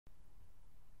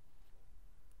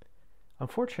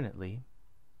Unfortunately,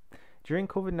 during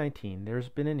COVID-19, there's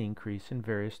been an increase in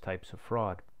various types of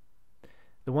fraud.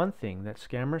 The one thing that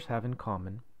scammers have in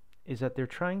common is that they're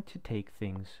trying to take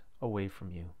things away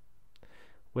from you,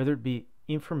 whether it be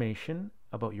information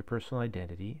about your personal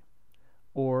identity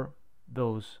or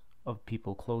those of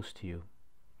people close to you.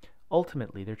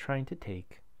 Ultimately, they're trying to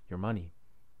take your money.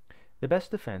 The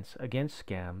best defense against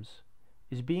scams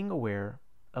is being aware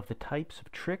of the types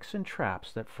of tricks and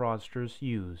traps that fraudsters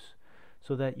use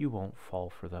so that you won't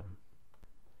fall for them.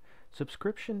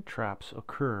 Subscription traps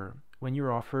occur when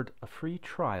you're offered a free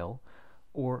trial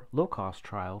or low-cost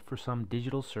trial for some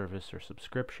digital service or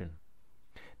subscription.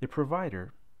 The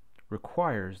provider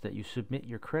requires that you submit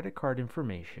your credit card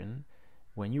information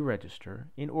when you register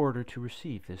in order to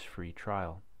receive this free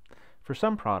trial. For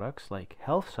some products, like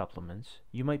health supplements,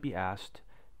 you might be asked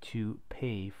to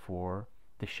pay for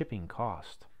the shipping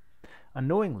cost.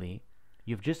 Unknowingly,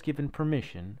 you've just given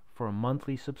permission for a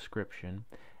monthly subscription,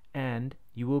 and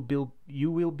you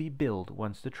will be billed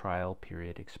once the trial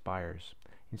period expires.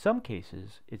 In some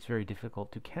cases, it's very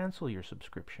difficult to cancel your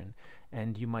subscription,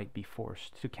 and you might be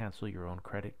forced to cancel your own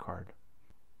credit card.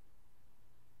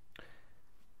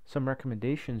 Some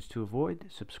recommendations to avoid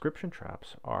subscription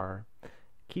traps are: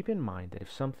 keep in mind that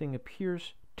if something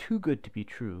appears too good to be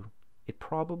true, it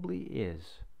probably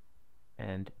is,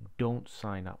 and don't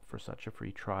sign up for such a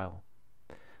free trial.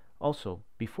 Also,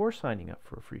 before signing up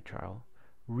for a free trial,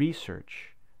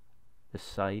 research the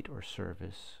site or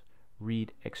service,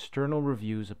 read external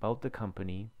reviews about the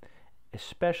company,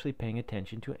 especially paying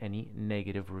attention to any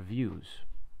negative reviews.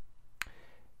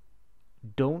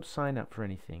 Don't sign up for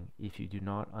anything if you do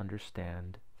not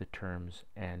understand the terms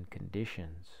and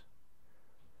conditions.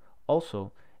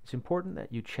 Also, it's important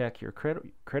that you check your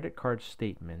credit card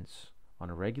statements on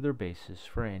a regular basis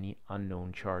for any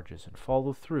unknown charges and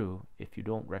follow through if you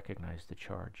don't recognize the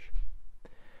charge.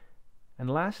 And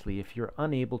lastly, if you're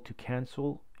unable to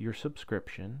cancel your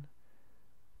subscription,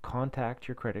 contact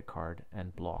your credit card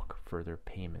and block further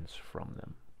payments from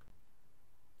them.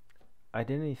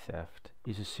 Identity theft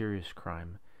is a serious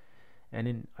crime, and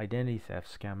in identity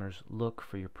theft, scammers look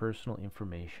for your personal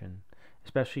information,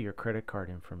 especially your credit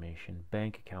card information,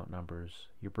 bank account numbers,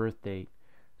 your birth date,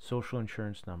 social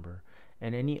insurance number,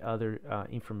 and any other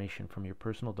information from your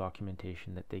personal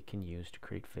documentation that they can use to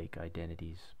create fake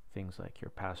identities, things like your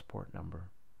passport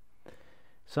number.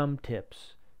 Some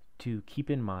tips to keep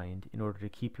in mind in order to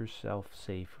keep yourself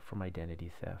safe from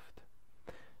identity theft.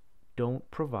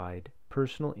 Don't provide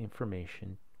personal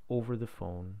information over the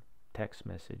phone, text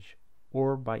message,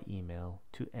 or by email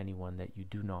to anyone that you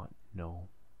do not know.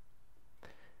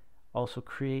 Also,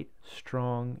 create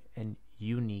strong and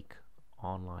unique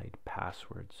online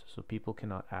passwords so people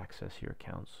cannot access your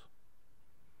accounts.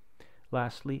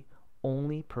 Lastly,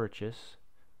 only purchase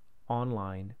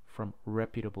online from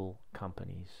reputable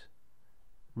companies.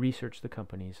 Research the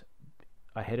companies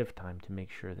ahead of time to make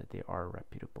sure that they are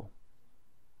reputable.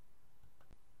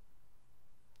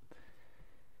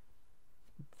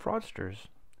 Fraudsters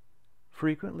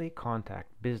frequently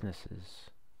contact businesses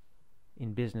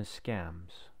in business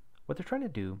scams. What they're trying to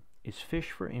do is fish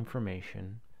for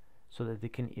information so that they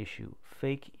can issue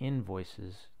fake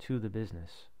invoices to the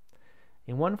business.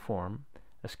 In one form,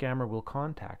 a scammer will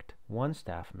contact one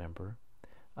staff member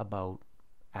about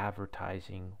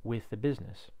advertising with the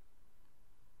business.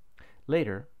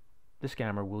 Later, the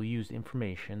scammer will use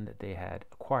information that they had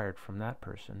acquired from that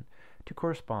person to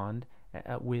correspond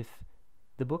with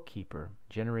the bookkeeper,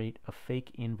 generate a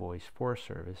fake invoice for a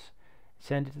service,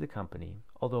 send it to the company,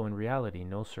 although in reality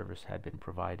no service had been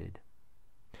provided.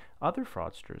 Other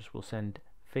fraudsters will send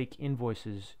fake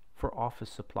invoices for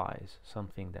office supplies,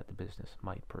 something that the business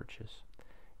might purchase,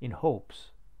 in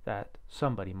hopes that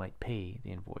somebody might pay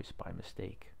the invoice by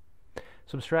mistake.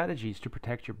 Some strategies to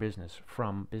protect your business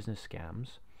from business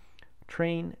scams: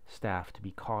 train staff to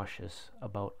be cautious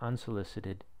about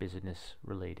unsolicited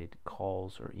business-related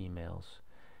calls or emails.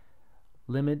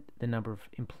 Limit the number of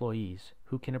employees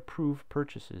who can approve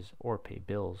purchases or pay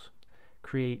bills.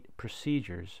 Create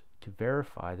procedures to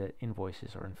verify that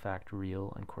invoices are in fact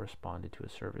real and corresponded to a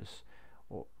service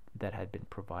that had been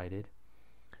provided.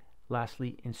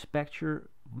 Lastly, inspect your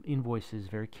invoices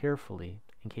very carefully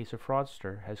in case a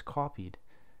fraudster has copied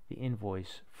the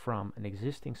invoice from an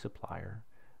existing supplier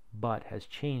but has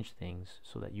changed things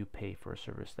so that you pay for a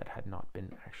service that had not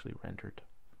been actually rendered.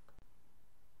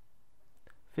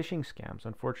 Phishing scams,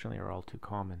 unfortunately, are all too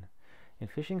common. In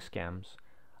phishing scams,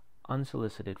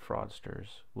 unsolicited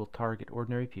fraudsters will target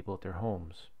ordinary people at their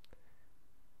homes.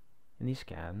 In these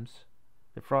scams,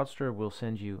 the fraudster will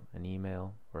send you an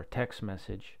email or a text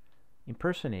message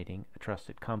impersonating a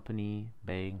trusted company,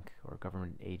 bank, or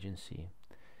government agency.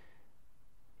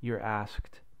 You're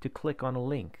asked to click on a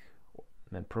link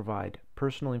and then provide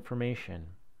personal information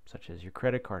such as your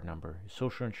credit card number, your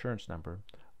social insurance number,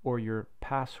 or your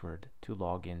password to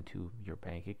log into your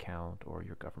bank account or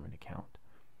your government account.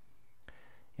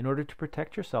 In order to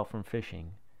protect yourself from phishing,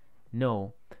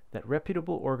 know that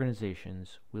reputable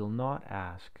organizations will not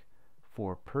ask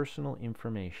for personal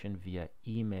information via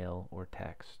email or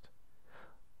text.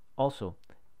 Also,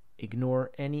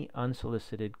 ignore any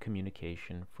unsolicited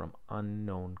communication from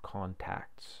unknown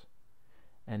contacts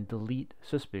and delete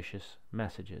suspicious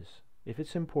messages. If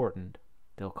it's important,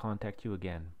 they'll contact you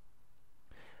again.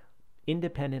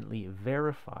 Independently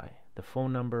verify the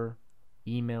phone number,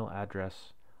 email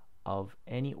address of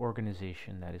any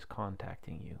organization that is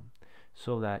contacting you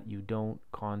so that you don't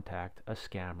contact a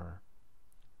scammer.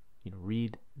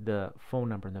 Read the phone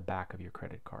number in the back of your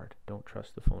credit card. Don't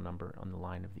trust the phone number on the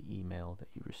line of the email that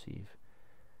you receive.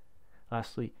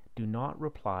 Lastly, do not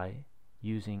reply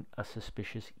using a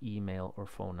suspicious email or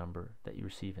phone number that you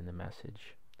receive in the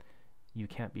message. You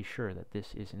can't be sure that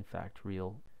this is in fact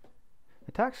real.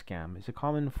 A tax scam is a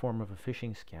common form of a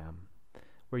phishing scam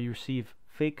where you receive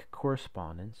fake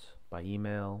correspondence by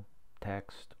email,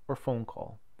 text, or phone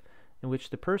call, in which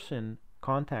the person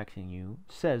contacting you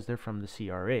says they're from the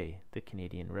CRA, the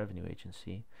Canadian Revenue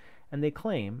Agency, and they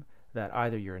claim that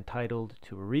either you're entitled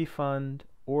to a refund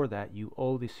or that you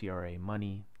owe the CRA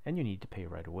money and you need to pay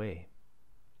right away.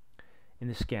 In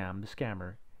the scam, the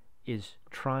scammer is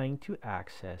trying to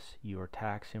access your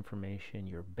tax information,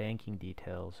 your banking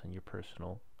details, and your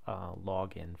personal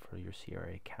login for your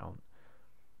CRA account.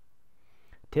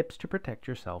 Tips to protect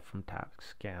yourself from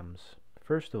tax scams.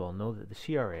 First of all, know that the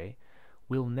CRA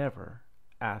will never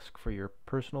ask for your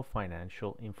personal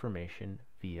financial information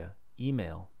via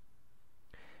email.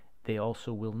 They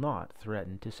also will not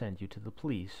threaten to send you to the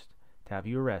police to have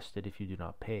you arrested if you do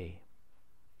not pay.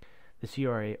 The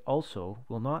CRA also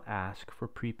will not ask for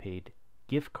prepaid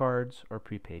gift cards or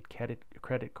prepaid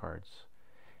credit cards,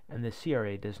 and the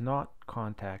CRA does not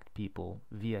contact people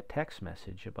via text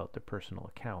message about their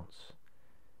personal accounts.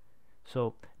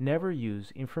 So never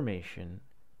use information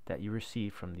that you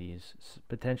receive from these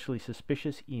potentially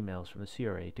suspicious emails from the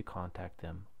CRA to contact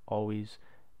them. Always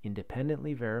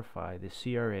independently verify the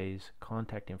CRA's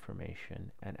contact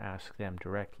information and ask them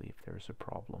directly if there is a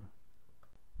problem.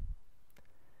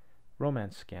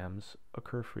 Romance scams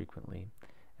occur frequently,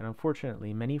 and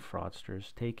unfortunately many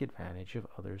fraudsters take advantage of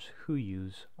others who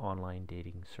use online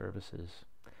dating services.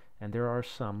 And there are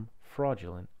some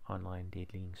fraudulent online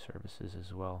dating services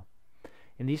as well.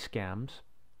 In these scams,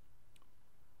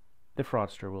 the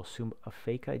fraudster will assume a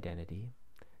fake identity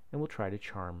and will try to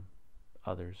charm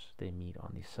others they meet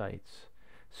on these sites.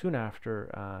 Soon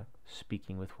after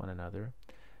speaking with one another,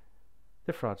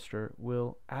 the fraudster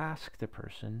will ask the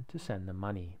person to send them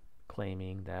money,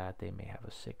 claiming that they may have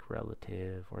a sick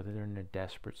relative or that they're in a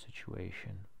desperate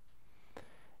situation.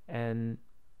 And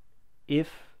if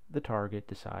the target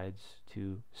decides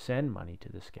to send money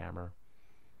to the scammer,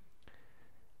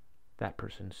 that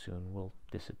person soon will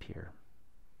disappear.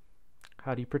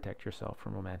 How do you protect yourself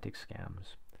from romantic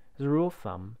scams? As a rule of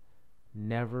thumb,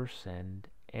 never send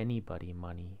anybody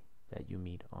money that you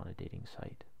meet on a dating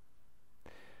site.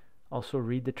 Also,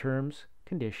 read the terms,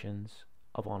 conditions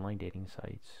of online dating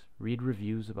sites. Read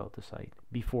reviews about the site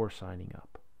before signing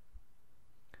up.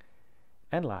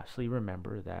 And lastly,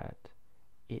 remember that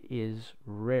it is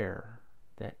rare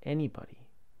that anybody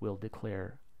will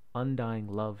declare undying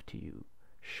love to you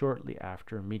shortly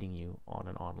after meeting you on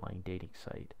an online dating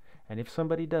site. And if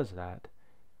somebody does that,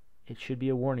 it should be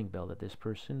a warning bell that this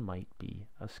person might be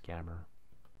a scammer.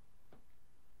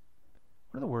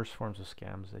 One of the worst forms of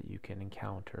scams that you can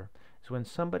encounter is when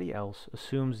somebody else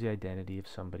assumes the identity of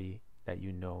somebody that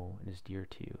you know and is dear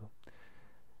to you.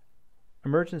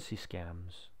 Emergency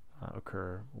scams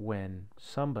occur when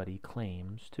somebody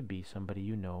claims to be somebody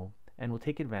you know and will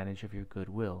take advantage of your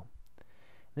goodwill.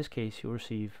 In this case, you'll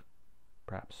receive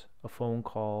perhaps a phone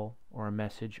call or a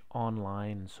message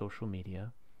online and social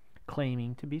media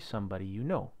claiming to be somebody you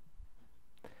know.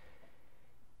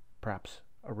 Perhaps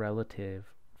a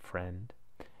relative, friend,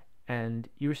 and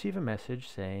you receive a message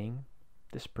saying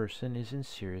this person is in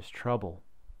serious trouble.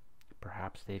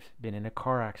 Perhaps they've been in a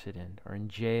car accident or in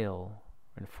jail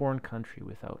or in a foreign country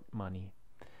without money,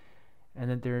 and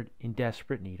that they're in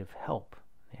desperate need of help.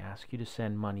 They ask you to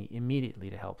send money immediately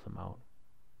to help them out.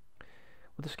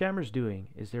 What the scammer's doing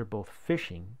is they're both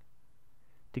phishing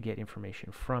to get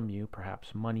information from you,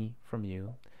 perhaps money from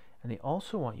you, and they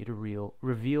also want you to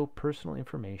reveal personal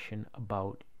information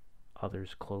about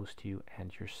others close to you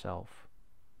and yourself.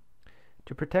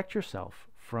 To protect yourself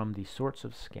from these sorts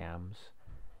of scams,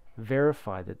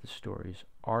 verify that the stories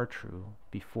are true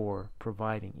before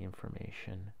providing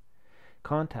information.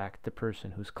 Contact the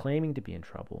person who's claiming to be in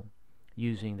trouble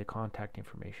using the contact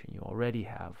information you already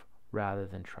have rather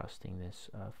than trusting this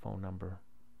phone number.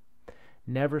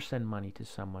 Never send money to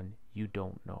someone you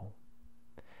don't know.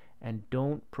 And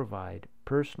don't provide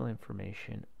personal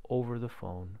information over the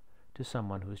phone to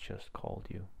someone who's just called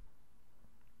you.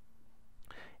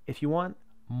 If you want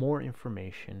more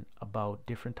information about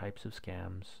different types of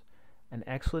scams, an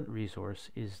excellent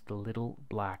resource is the Little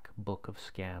Black Book of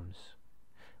Scams,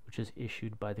 which is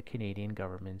issued by the Canadian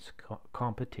government's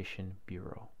Competition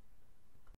Bureau.